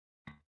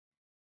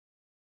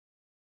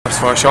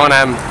for Sean.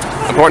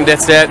 Important day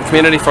today in the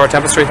community for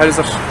Temple Street. How does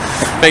it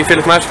make you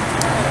feel to come out?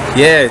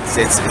 Yeah, it's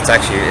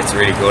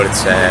really good.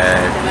 It's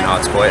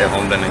it's quite a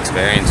humbling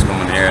experience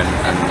coming here, and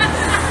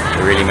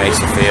it really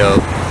makes you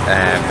feel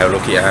how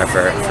lucky you are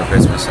for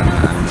Christmas and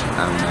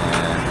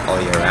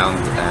all year round.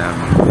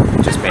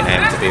 Just being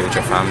able to be with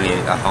your family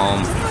at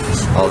home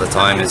all the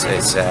time is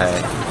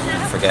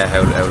forget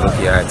how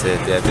lucky you are to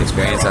be able to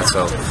experience that.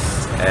 So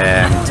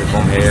to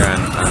come here and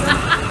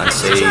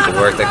see the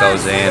work that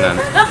goes in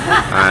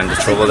and the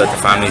trouble that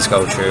the families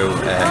go through,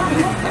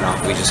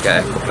 we just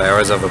get a couple of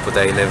hours of it, but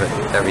they live it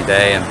every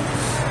day, and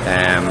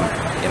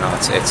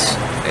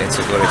it's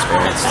a good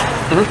experience.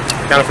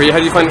 Kind of for you, how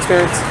do you find the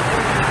experience?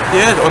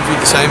 Yeah, it would be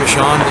the same as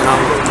Sean.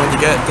 When you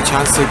get the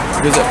chance to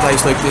visit a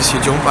place like this, you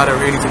jump at it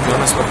really, to be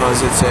honest,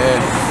 because it's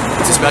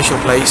a special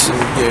place, and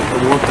the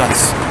work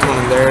that's done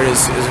in there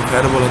is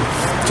incredible. And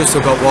just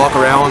to go walk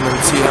around and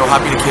see how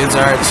happy the kids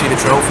are, to see the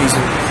trophies,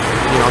 and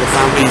the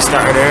families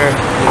that are there,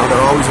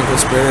 they're always in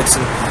good spirits,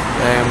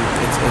 and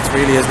it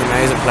really is an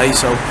amazing place.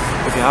 So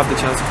if you have the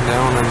chance to come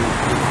down and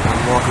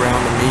walk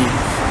around and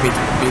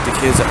meet the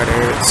kids that are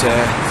there, it's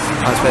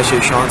especially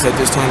as Sean said,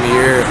 this time of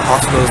year,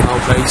 hospital is no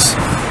place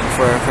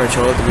for a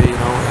child to be,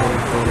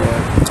 but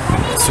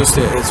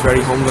it's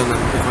very humbling,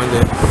 and kind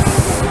of,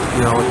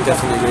 I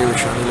definitely agree with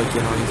Sean. You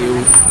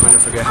do kind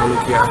of forget how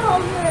lucky you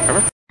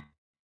are.